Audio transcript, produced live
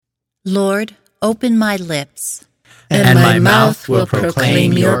Lord, open my lips, and my mouth will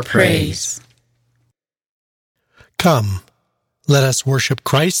proclaim your praise. Come, let us worship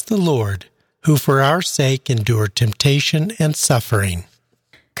Christ the Lord, who for our sake endured temptation and suffering.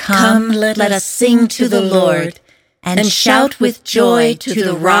 Come, let us sing to the Lord, and shout with joy to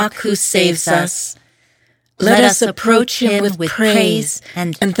the Rock who saves us. Let us approach him with praise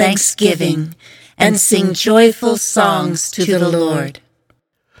and thanksgiving, and sing joyful songs to the Lord.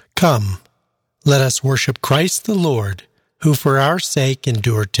 Come, let us worship Christ the Lord, who for our sake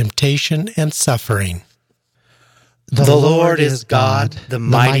endured temptation and suffering. The Lord is God, the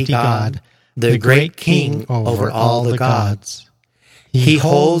mighty God, the great King over all the gods. He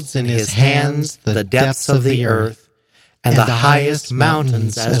holds in his hands the depths of the earth, and the highest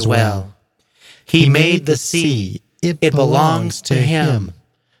mountains as well. He made the sea, it belongs to him,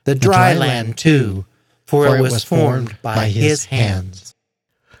 the dry land too, for it was formed by his hands.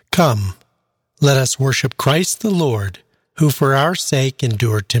 Come, let us worship Christ the Lord, who for our sake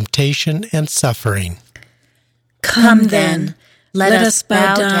endured temptation and suffering. Come then, let us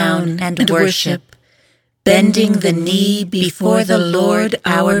bow down and worship, bending the knee before the Lord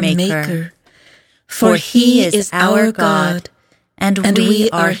our Maker. For he is our God, and we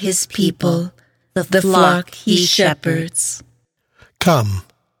are his people, the flock he shepherds. Come,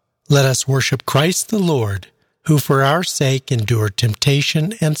 let us worship Christ the Lord, who for our sake endured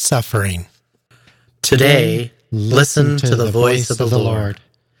temptation and suffering. Today, listen to the voice of the Lord.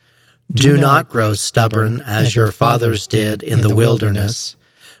 Do not grow stubborn as your fathers did in the wilderness,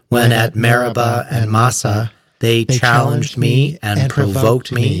 when at Meribah and Massah they challenged me and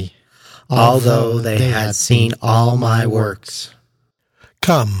provoked me, although they had seen all my works.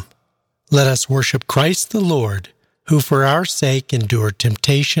 Come, let us worship Christ the Lord, who for our sake endured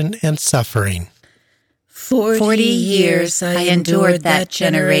temptation and suffering. 40 years I endured that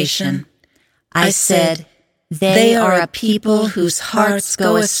generation. I said, they are a people whose hearts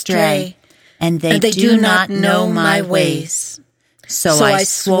go astray, and they do not know my ways. So I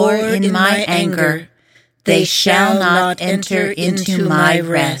swore in my anger, they shall not enter into my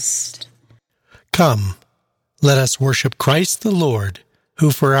rest. Come, let us worship Christ the Lord,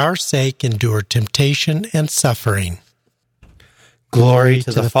 who for our sake endured temptation and suffering. Glory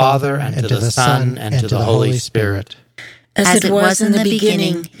to the Father, and to the Son, and to the Holy Spirit. As it was in the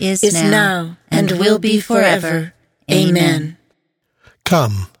beginning, is now, and will be forever. Amen.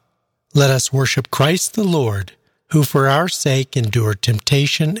 Come, let us worship Christ the Lord, who for our sake endured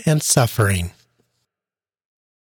temptation and suffering.